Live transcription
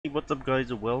what's up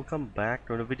guys, welcome back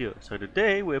to another video. So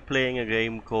today we're playing a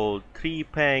game called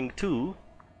TREPANG2,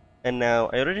 and now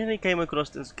I originally came across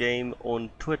this game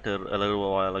on Twitter a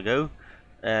little while ago,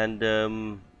 and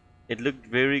it looked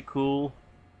very cool,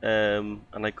 and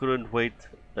I couldn't wait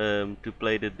to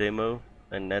play the demo,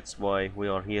 and that's why we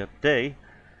are here today.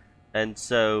 And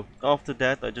so after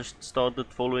that I just started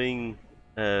following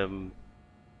the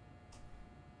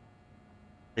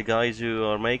guys who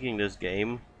are making this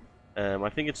game. I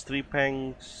think it's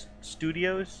Trepang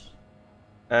Studios.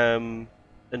 And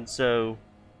so,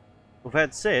 with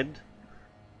that said,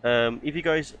 if you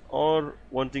guys are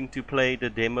wanting to play the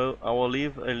demo, I will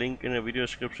leave a link in the video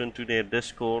description to their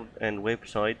Discord and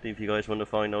website if you guys want to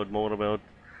find out more about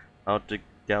how to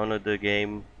download the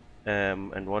game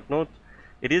and whatnot.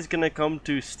 It is gonna come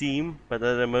to Steam, but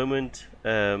at the moment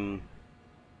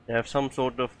they have some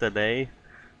sort of delay.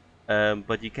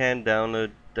 But you can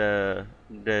download the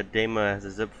demo as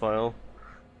a zip file.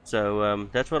 So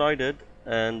that's what I did,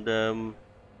 and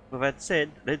with that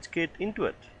said, let's get into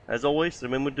it. As always,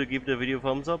 remember to give the video a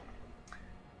thumbs up,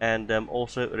 and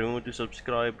also remember to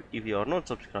subscribe if you are not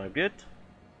subscribed yet,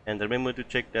 and remember to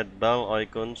check that bell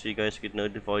icon so you guys get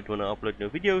notified when I upload new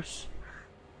videos.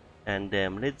 And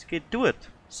let's get to it.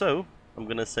 So I'm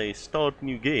gonna say start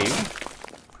new game,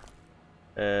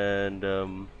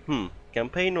 and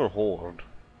campaign or horde.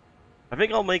 I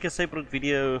think I'll make a separate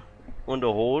video on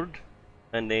the horde,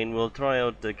 and then we'll try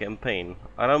out the campaign.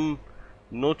 I'm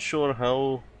not sure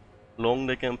how long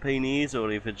the campaign is,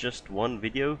 or if it's just one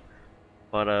video,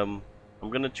 but I'm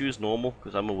gonna choose normal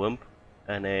because I'm a wimp,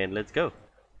 and then let's go.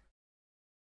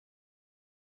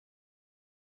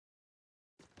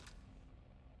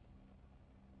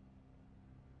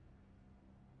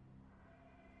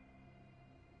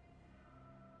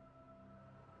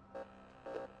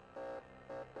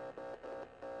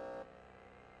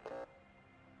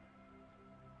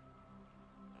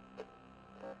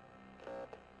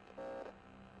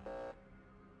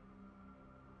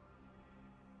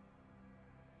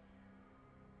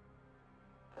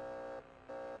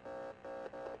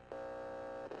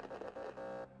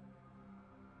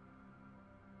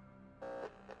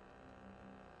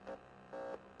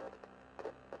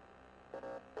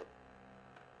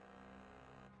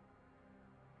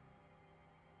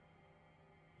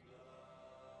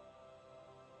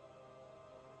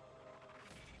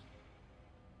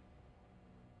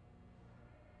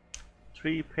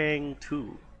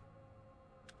 TREPANG2.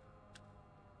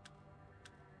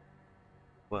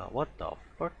 Well, what the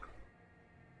fuck?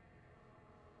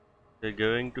 They're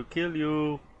going to kill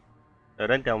you.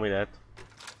 Don't tell me that.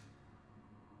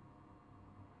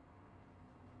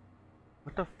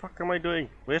 What the fuck am I doing?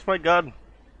 Where's my gun?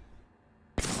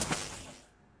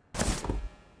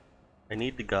 I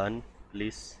need the gun,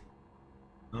 please.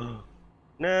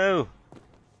 No!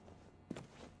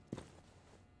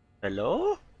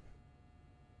 Hello?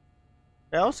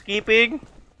 Housekeeping?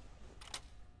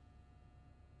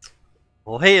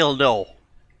 Oh hell no!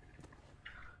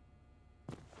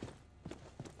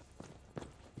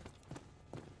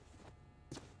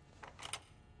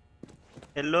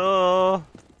 Hello?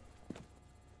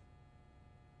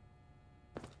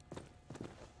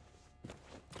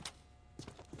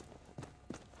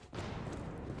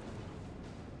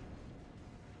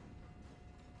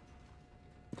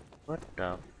 What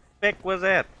the heck was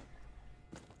that?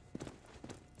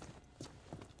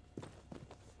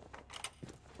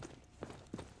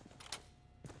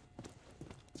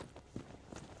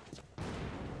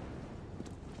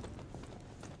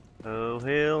 Oh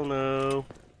hell no.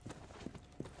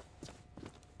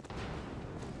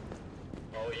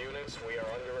 All units, we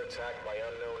are under attack by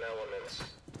unknown elements.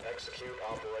 Execute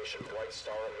Operation White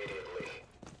Star immediately.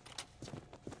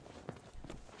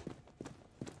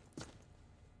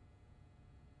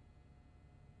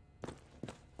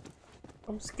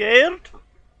 I'm scared.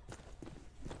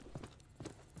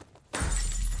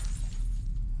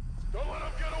 Don't let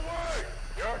him get away!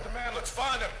 You heard the man, let's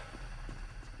find him!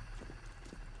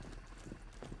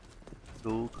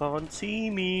 You can't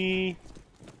see me.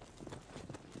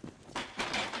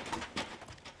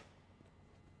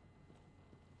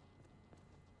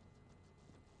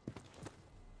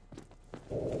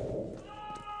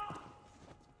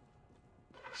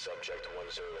 Subject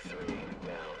 103,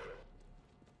 down.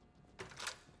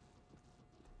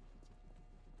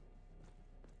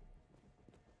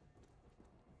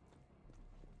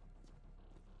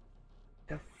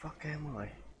 The fuck am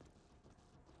I?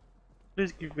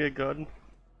 Please give me a gun.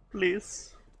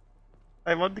 Please.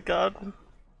 I want the gun.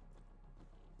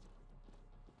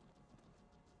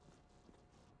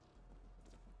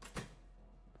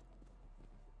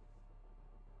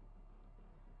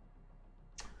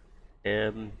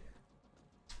 Um.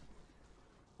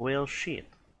 Well, shit.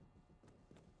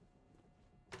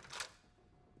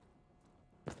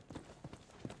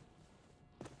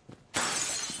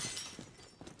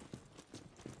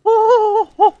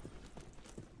 Oh!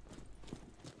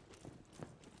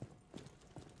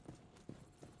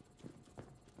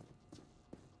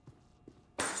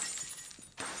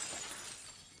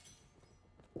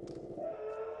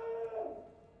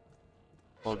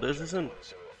 Well, this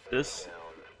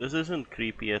this isn't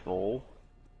creepy at all.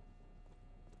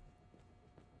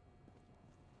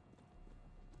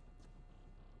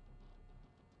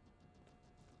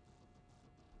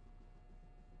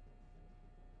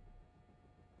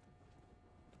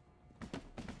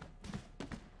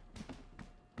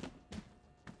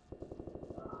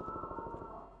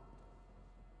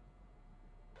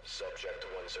 Subject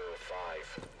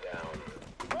 105, down.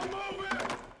 I'm moving!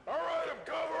 Alright, I'm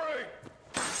covering!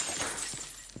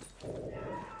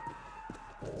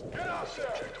 Get out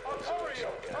there! I'll cover you!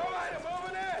 Alright, I'm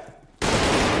moving in!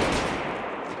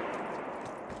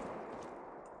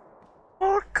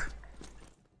 Fuck!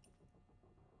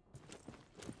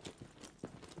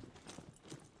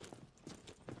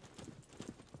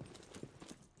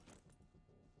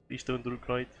 Please don't look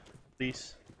right.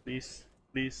 Please, please,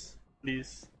 please,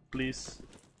 please, please.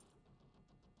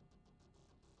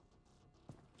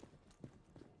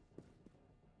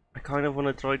 I kind of want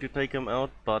to try to take him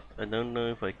out, but I don't know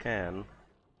if I can.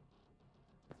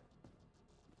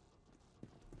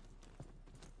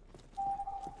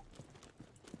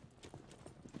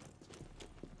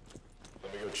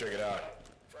 Let me go check it out.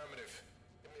 Affirmative.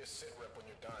 Give me a sit rep when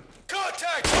you're done.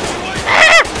 Contact!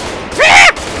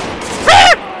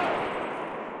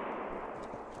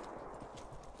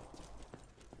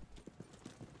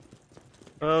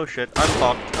 Oh shit, I'm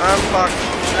fucked. I'm fucked.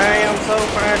 I am so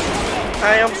fat.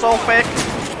 I am so fat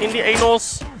in the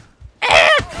anals.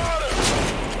 Got him!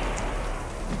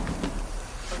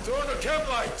 I'm throwing the chem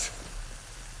light!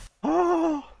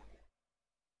 Oh.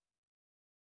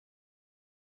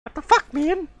 What the fuck,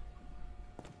 man?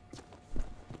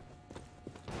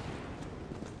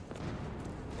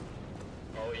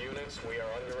 All units, we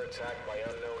are under attack by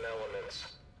unknown elements.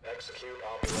 Execute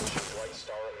Operation White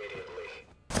Star immediately.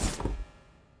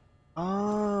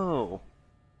 Oh.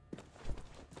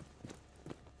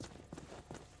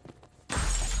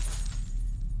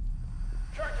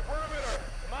 Check the perimeter!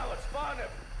 Come on, let's find him!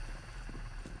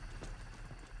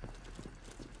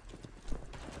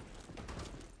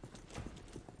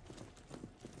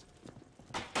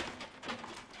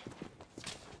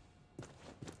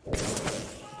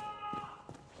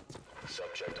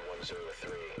 Subject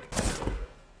 103.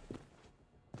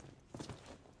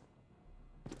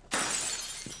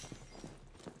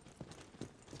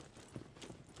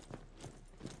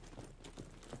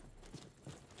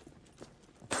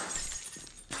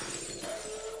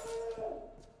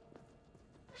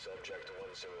 Subject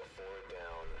 104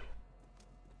 down.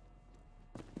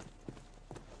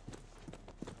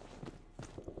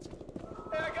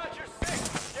 Hey, I got your six!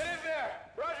 Get in there!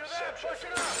 Roger that! Push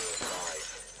it up!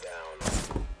 5 down.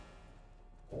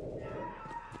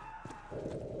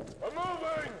 I'm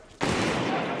moving!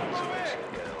 Move in!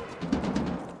 Down.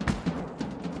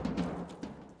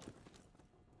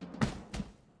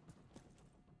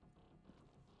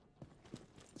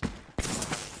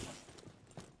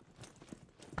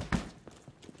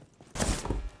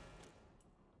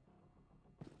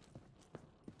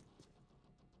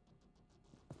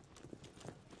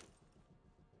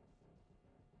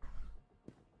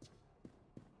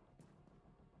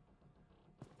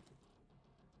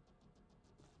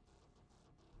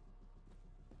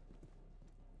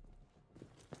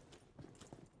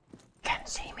 Can't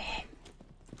see me.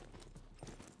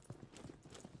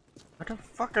 How the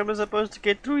fuck am I supposed to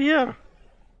get through here?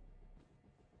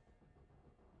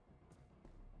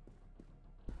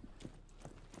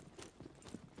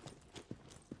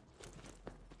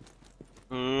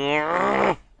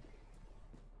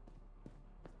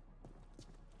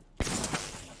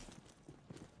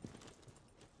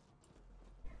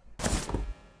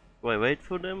 Do I wait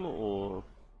for them or?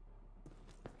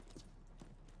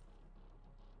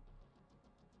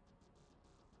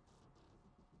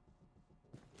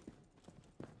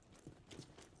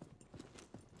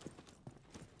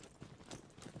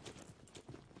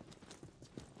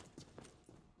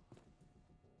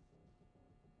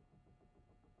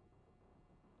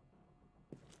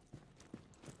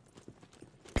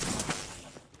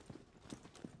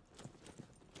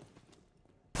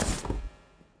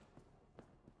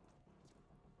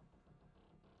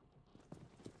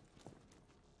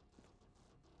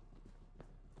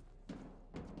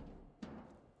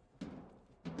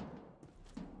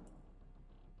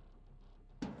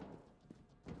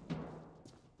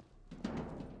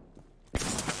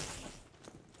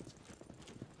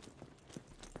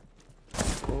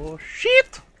 Oh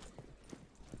shit!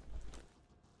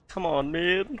 Come on,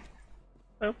 man.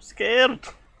 I'm scared.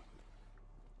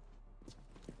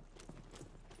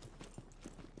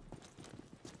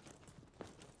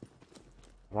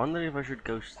 Wonder if I should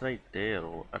go straight there,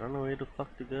 or I don't know where the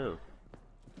fuck to go.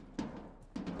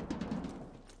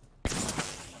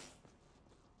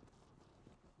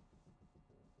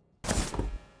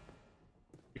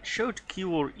 It showed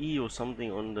Q or E or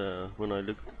something on the when I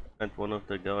looked at one of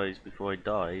the guys before I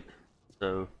died,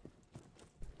 so.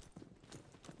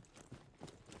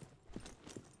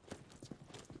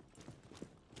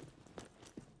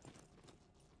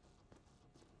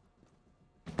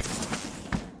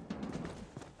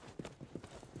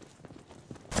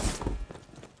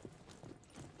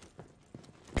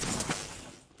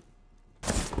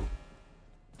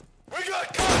 We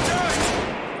got contact!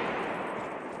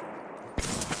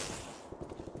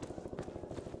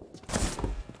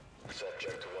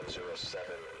 Subject 107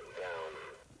 down.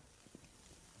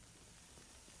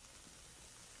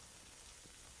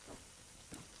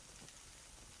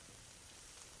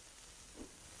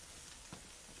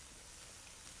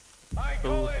 I ain't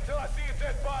calling until I see a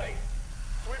dead body.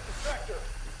 Sweep the sector.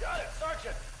 Got it,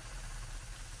 Sergeant.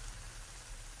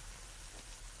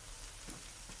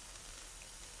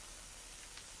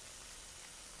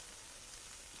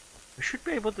 I should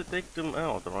be able to take them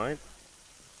out, right?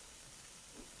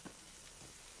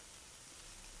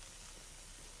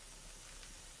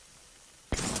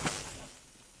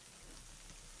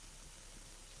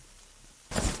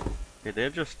 Okay,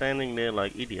 they're just standing there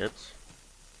like idiots.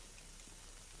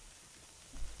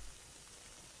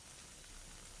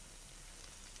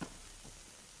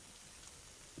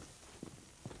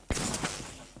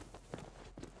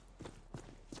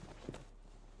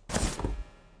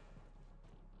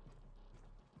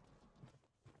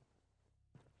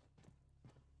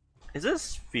 Is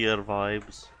this Fear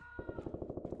vibes?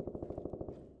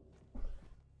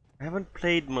 I haven't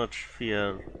played much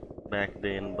Fear back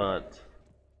then, but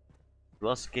it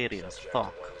was scary as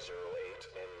fuck. 108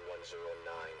 and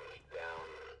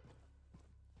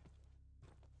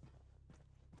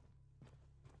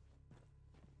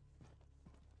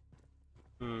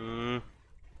 109 down.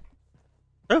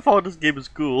 So far this game is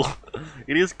cool.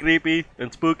 It is creepy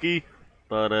and spooky,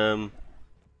 but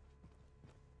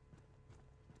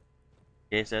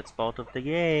guess that's part of the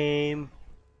game.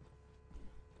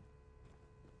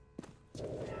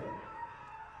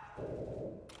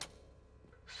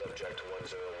 Subject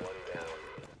 101 down.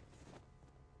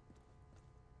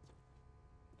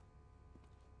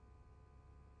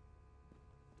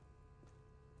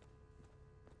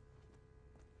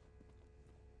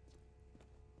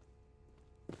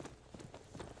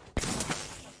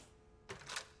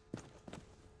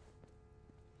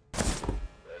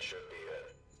 That should be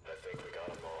it. I think we got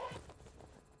them all.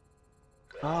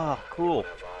 Ah, cool.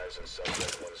 Have eyes on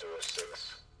subject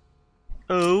 106.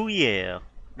 Oh yeah.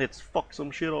 Let's fuck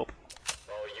some shit up.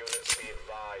 All units be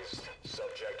advised.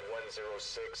 Subject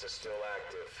 106 is still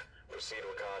active. Proceed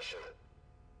with caution.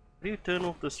 How do you turn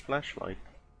off this flashlight?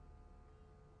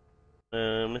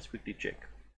 Let's quickly check.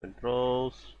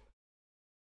 Controls.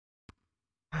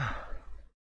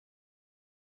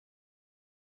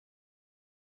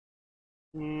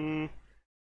 Hmm.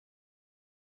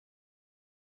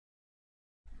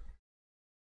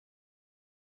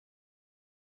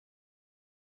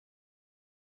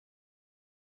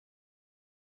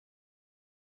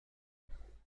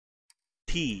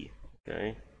 T.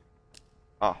 Okay.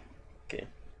 Ah. Okay.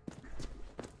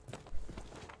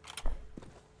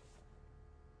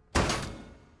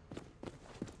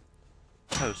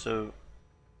 Oh, so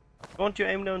can't you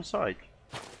aim down sight?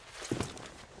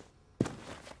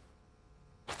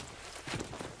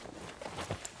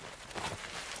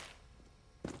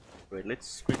 Wait,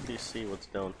 let's quickly see what's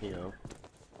down here.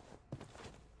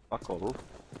 Buckle.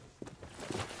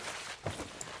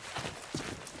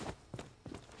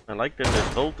 I like that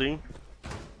it's bolting.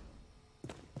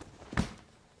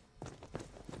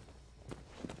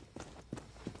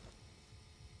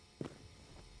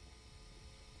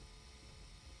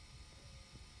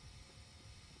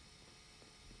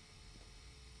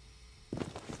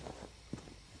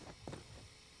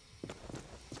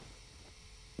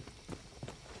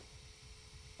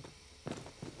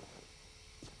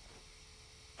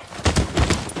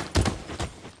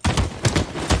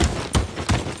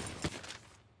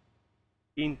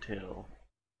 Intel.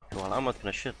 Well, I'm not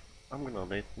gonna shit. I'm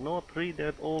gonna not read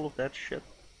that all of that shit.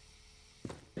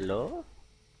 Hello?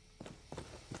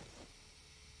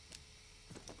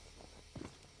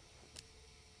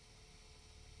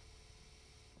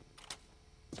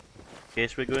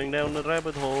 Guess we're going down the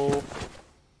rabbit hole.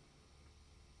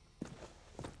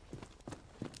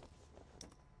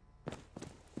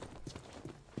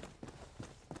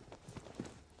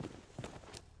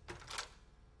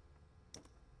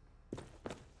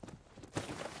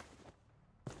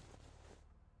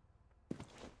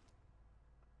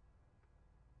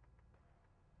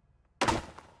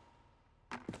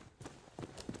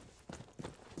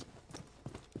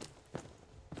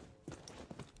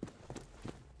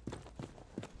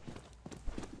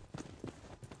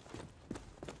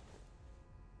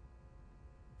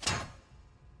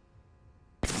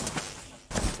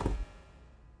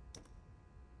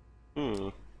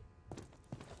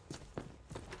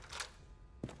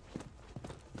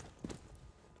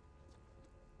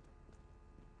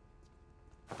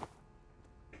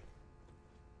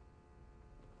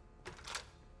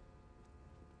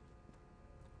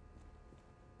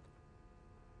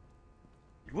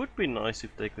 It would be nice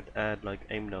if they could add like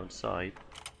aim down sight.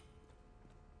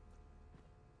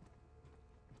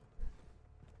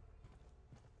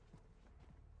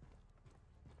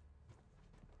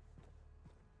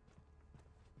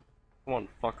 Come on,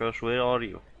 fuckers, where are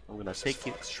you? I'm gonna take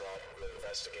you. Foxtrot. We're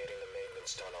investigating the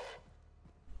maintenance tunnel.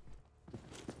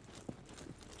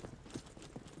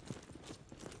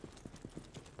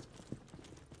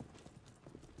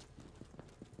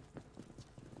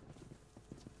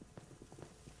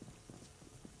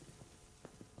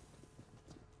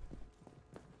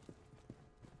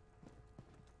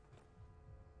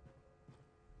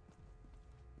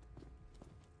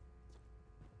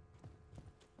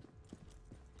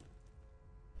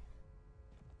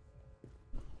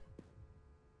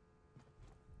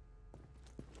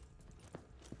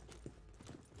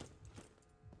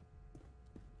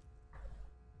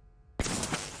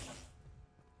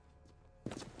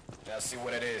 Now see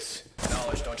what it is.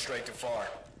 Knowledge, don't stray too far.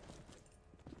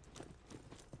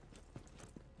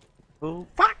 Oh,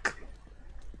 fuck!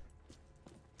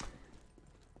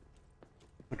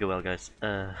 Okay, well guys,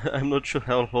 I'm not sure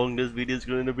how long this video is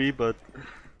going to be, but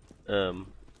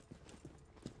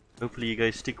hopefully you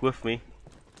guys stick with me.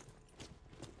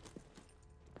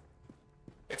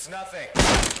 It's nothing.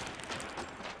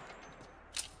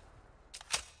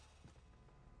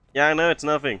 Yeah, I know it's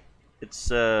nothing.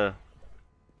 It's a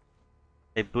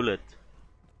bullet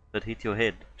that hit your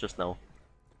head just now.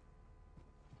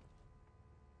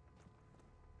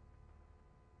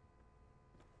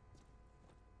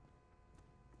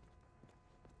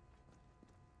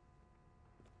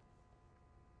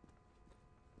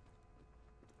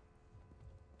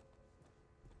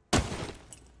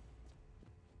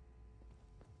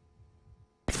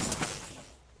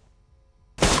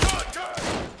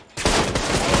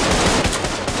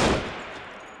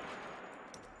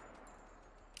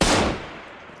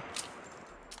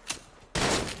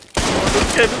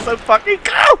 Okay, this is fucking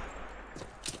cow!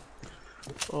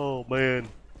 Oh man.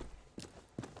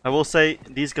 I will say,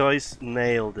 these guys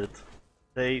nailed it.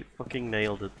 They fucking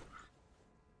nailed it.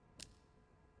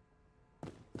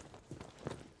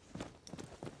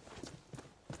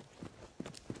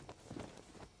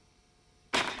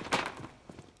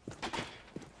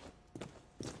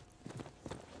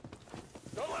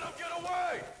 Don't let him get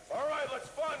away! Alright, let's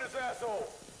find this asshole!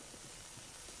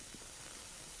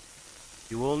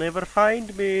 You will never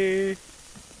find me.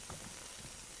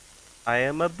 I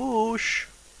am a bush.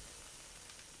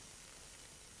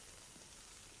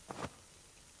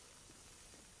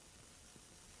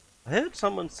 I heard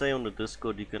someone say on the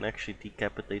Discord you can actually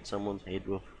decapitate someone's head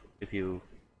with if you.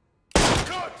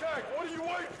 Contact! What are you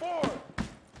waiting for?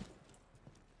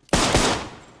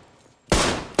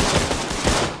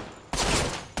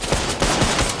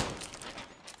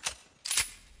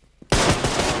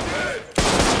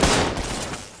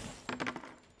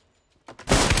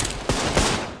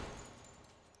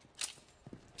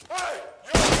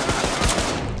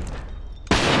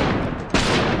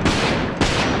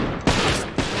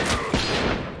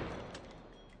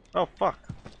 Oh fuck.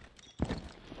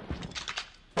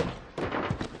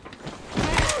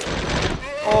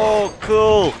 Oh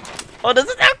cool. Oh, this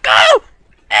is so cool.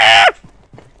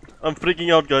 I'm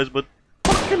freaking out, guys, but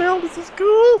fucking hell, this is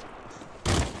cool.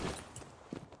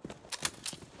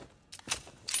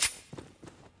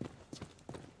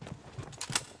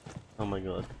 Oh my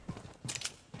god.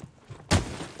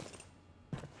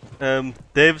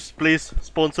 Devs, please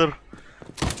sponsor.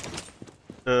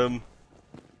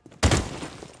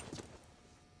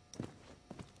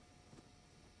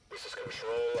 This is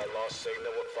Control. I lost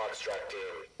signal with Foxtrot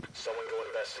team. Someone go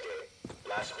investigate.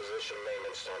 Last position,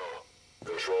 maintenance tunnel.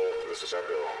 Control, this is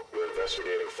Echo. We're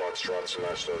investigating Foxtrot's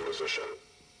last known position.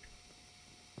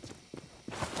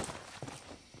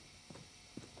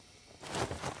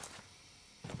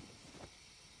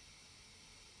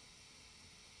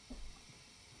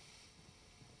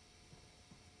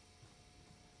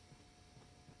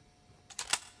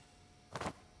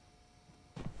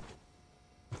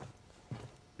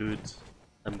 Dude,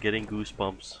 I'm getting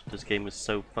goosebumps. This game is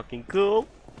so fucking cool.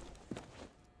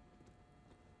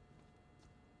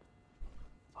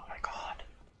 Oh my god.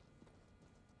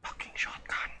 Fucking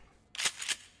shotgun.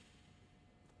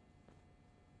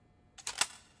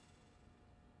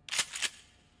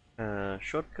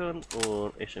 Shotgun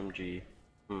or SMG?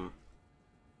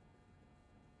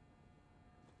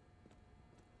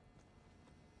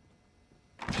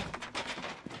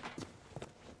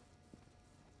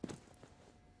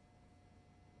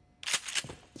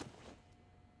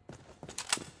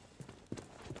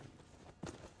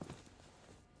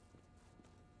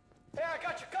 Hey, I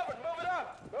got you covered. Move it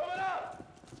up. Move it up.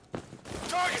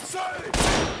 Target sighted!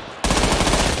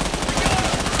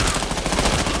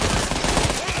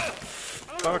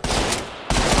 Fuck.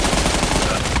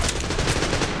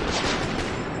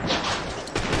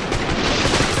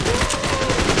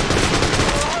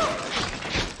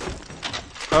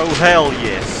 Oh hell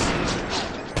yes.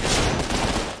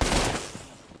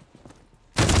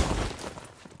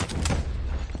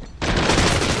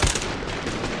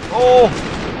 Oh!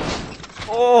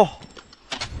 Oh!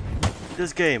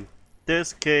 This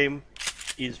game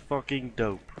is fucking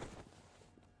dope.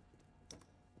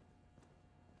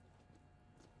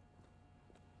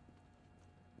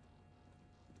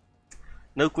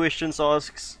 No questions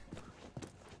asked.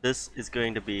 This is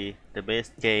going to be the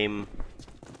best game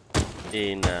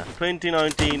in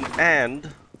 2019 and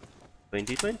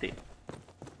 2020.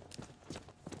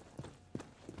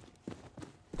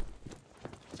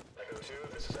 Echo 2,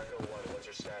 this is Echo 1. What's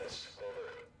your status? Over.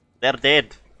 They're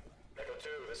dead. Echo 2,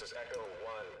 this is Echo 1.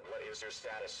 What is your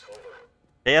status? Over.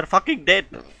 They are fucking dead.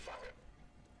 Fuck.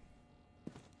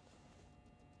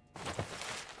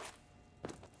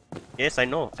 Yes, I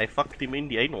know. I fucked him in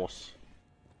the anus.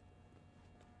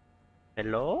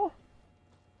 Hello?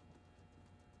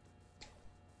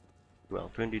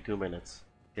 Well, 22 minutes.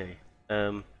 Okay. I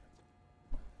don't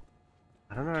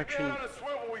know actually. Get on a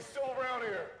swivel, we still around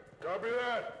here. Copy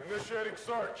that. Initiating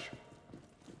search.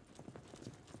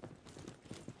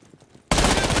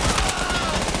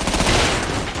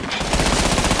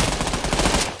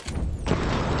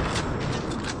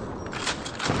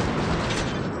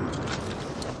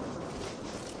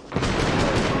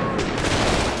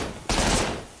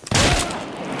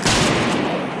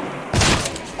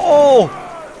 Oh!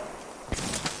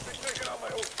 Taking out my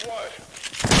whole squad.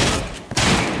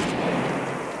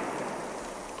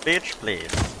 Bitch,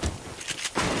 please.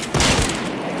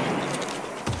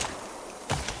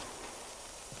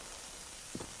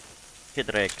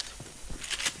 Get wrecked.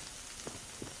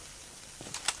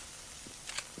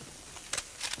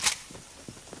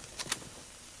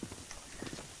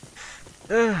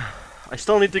 I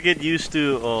still need to get used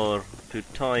to or to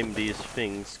time these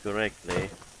things correctly.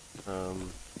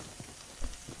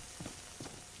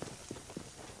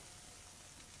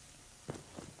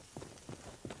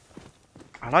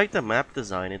 I like the map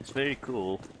design, it's very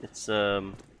cool. It's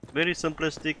very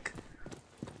simplistic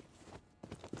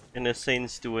in a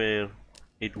sense to where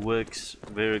it works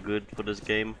very good for this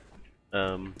game.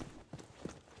 So,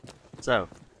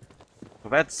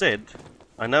 with that said,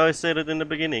 I know I said it in the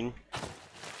beginning,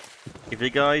 if you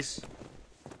guys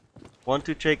want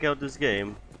to check out this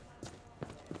game,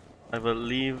 I will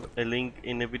leave a link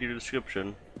in the video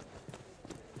description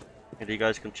and you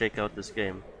guys can check out this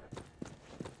game.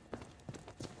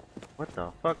 What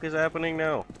the fuck is happening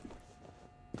now?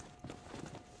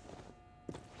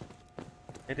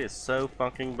 It is so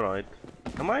fucking bright.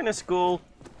 Am I in a school?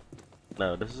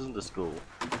 No, this isn't a school.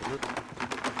 Is it?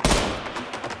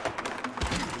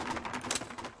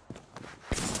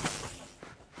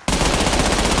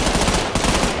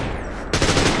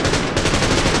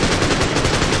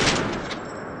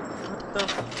 What the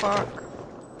fuck?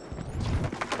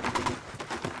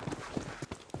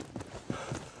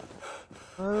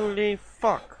 Holy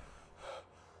fuck.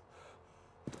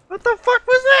 What the fuck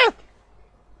was that?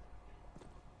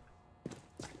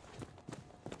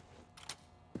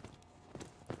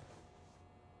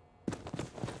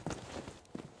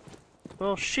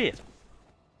 Well, shit.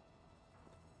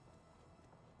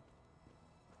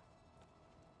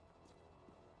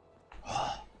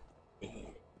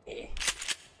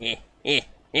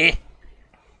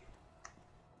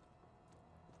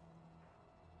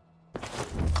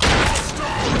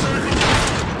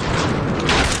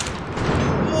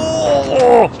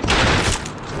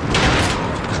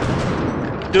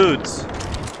 Dudes,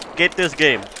 get this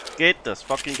game. Get this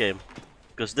fucking game.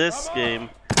 Because this game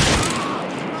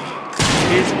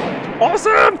is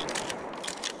awesome!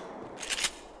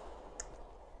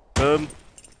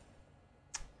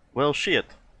 Well, shit.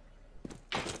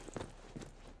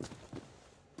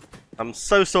 I'm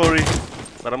so sorry,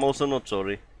 but I'm also not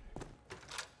sorry.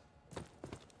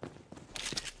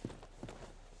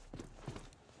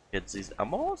 Get these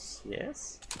ammos?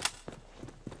 Yes.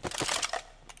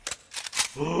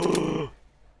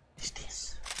 Is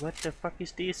this? What the fuck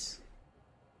is this?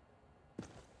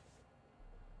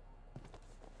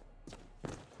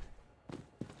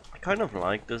 I kind of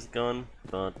like this gun,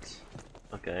 but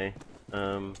okay.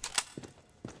 Yeah,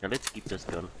 let's keep this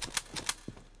gun.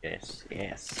 Yes,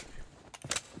 yes.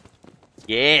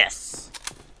 Yes!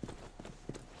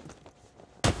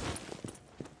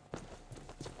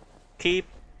 Keep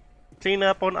clean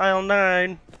up on aisle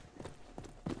 9.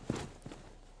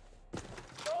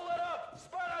 Don't let up!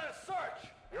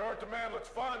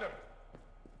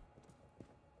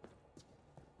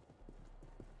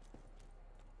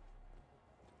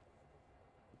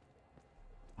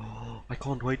 I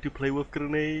can't wait to play with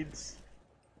grenades.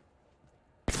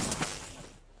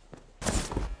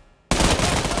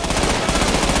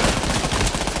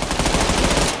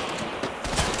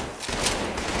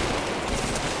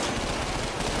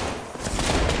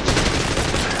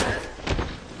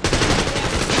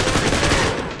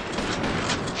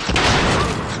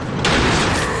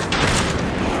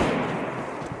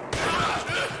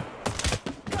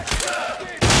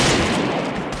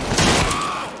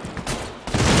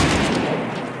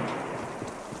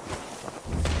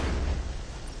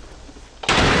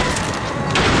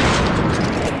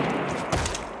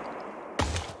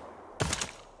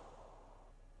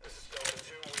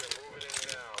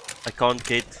 I can't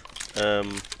get,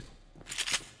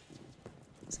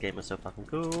 this game is so fucking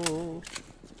cool.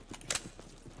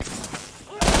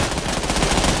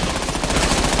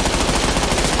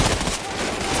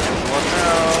 What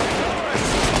now?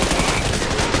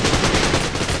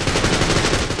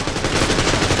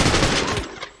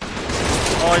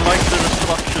 Oh, I like the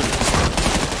destruction.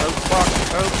 Oh fuck,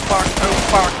 oh fuck, oh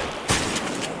fuck.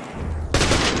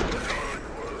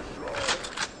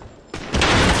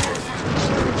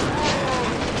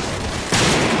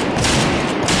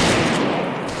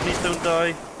 Don't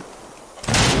die.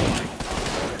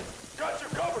 Got you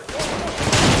covered.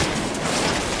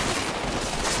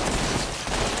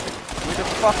 Where the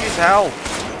fuck is hell?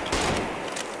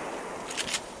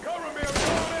 Cover me, I'm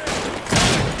going in.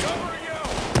 Covering you.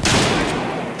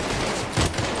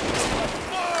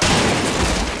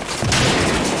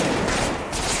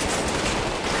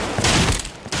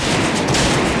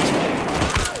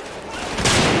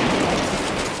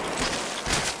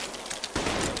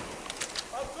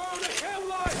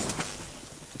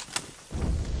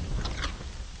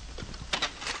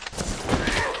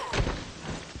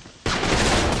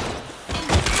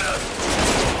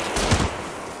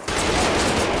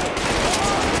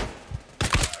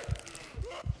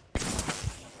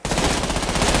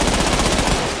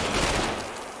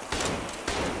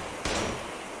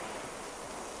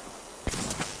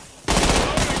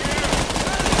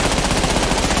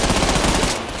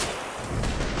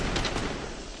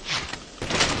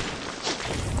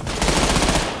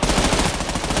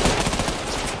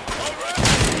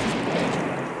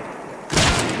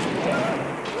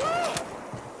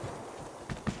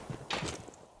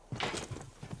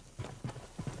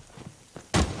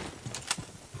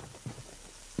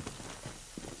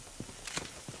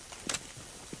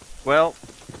 Well,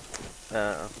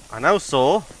 I now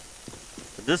saw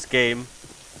that this game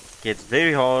gets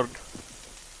very hard.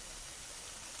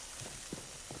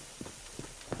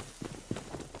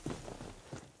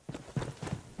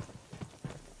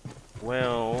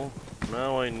 Well,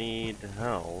 now I need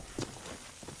help.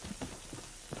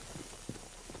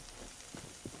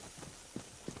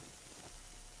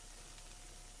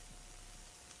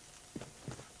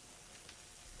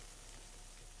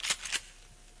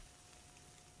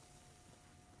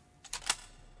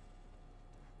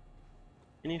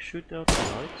 Can you shoot out the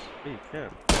lights? Yeah, you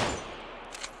can.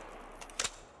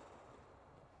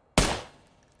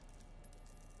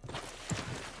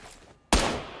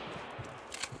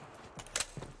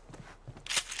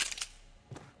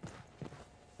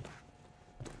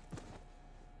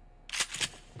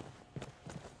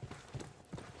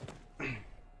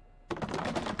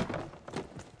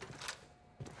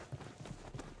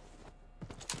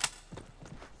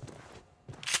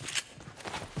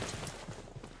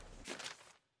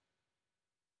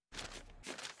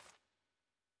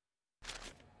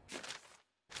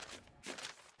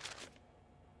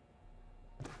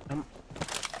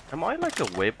 Am I like a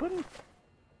weapon?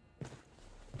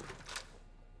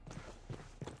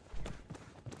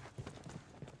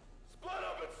 Split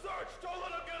up and search. Don't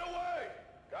let them get away.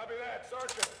 Copy that.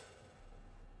 Searching.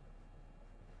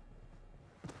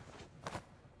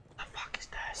 The fuck is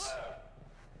this?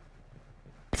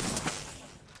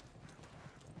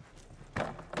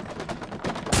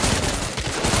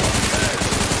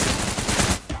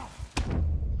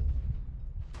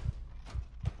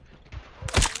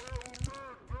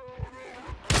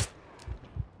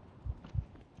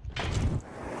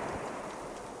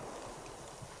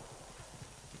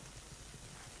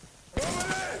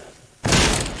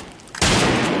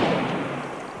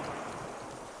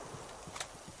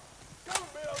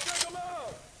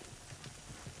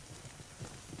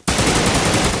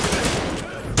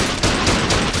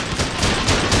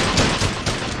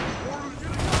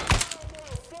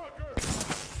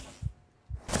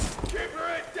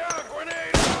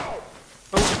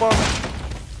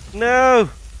 No!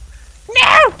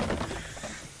 No!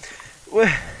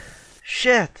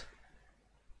 Shit!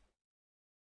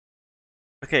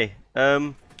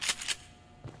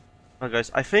 Alright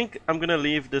guys, I think I'm gonna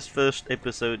leave this first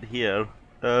episode here.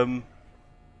 I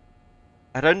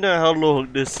don't know how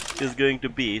long this is going to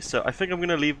be, so I think I'm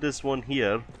gonna leave this one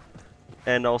here,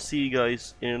 and I'll see you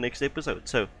guys in the next episode.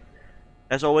 So,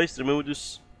 as always, remember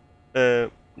to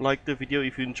like the video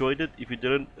if you enjoyed it. If you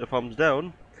didn't, a thumbs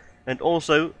down, and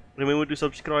also remember to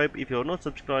subscribe if you're not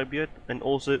subscribed yet, and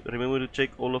also remember to check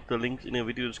all of the links in the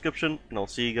video description, and I'll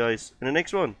see you guys in the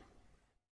next one.